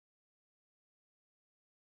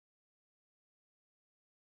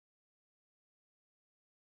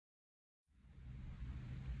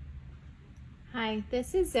Hi,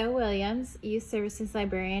 this is Zoe Williams, Youth Services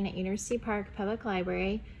Librarian at University Park Public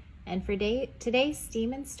Library, and for today's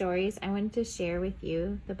STEAM and Stories, I wanted to share with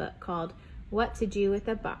you the book called What to Do with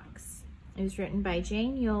a Box. It was written by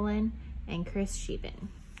Jane Yolen and Chris Sheban.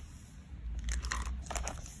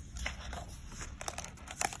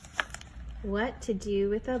 What to do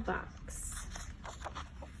with a box.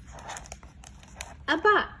 A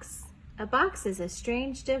box. A box is a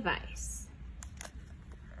strange device.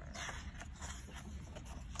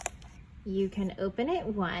 You can open it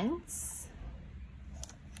once.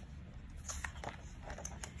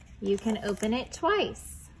 You can open it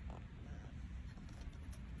twice.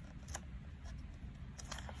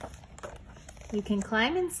 You can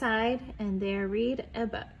climb inside and there read a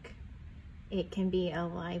book. It can be a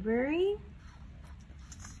library,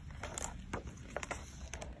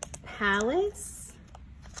 palace,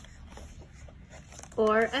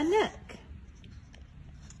 or a nook.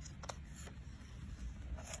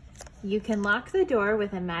 You can lock the door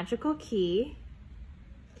with a magical key.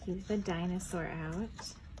 Keep the dinosaur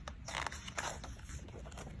out.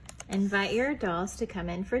 Invite your dolls to come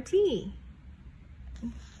in for tea.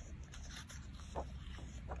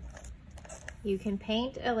 You can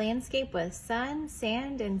paint a landscape with sun,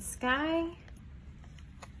 sand, and sky.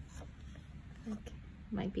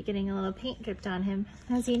 Might be getting a little paint dripped on him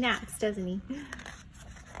as he naps, doesn't he?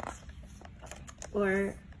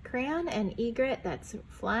 Or crayon an egret that's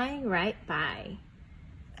flying right by.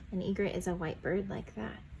 An egret is a white bird like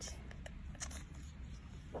that.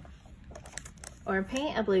 Or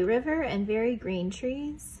paint a blue river and very green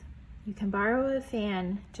trees. You can borrow a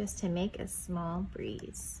fan just to make a small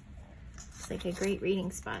breeze. It's like a great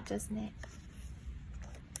reading spot, doesn't it?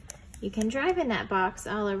 You can drive in that box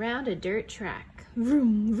all around a dirt track.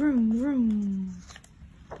 Vroom, vroom, vroom.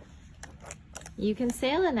 You can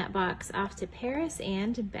sail in that box off to Paris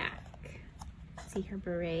and back. See her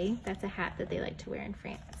beret? That's a hat that they like to wear in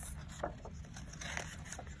France.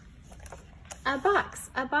 A box.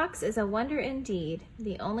 A box is a wonder indeed,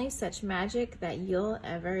 the only such magic that you'll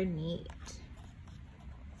ever need.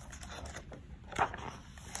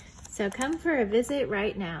 So come for a visit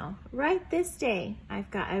right now. Right this day, I've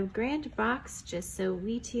got a grand box just so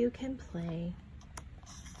we two can play.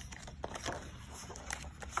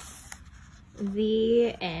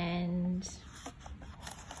 The end.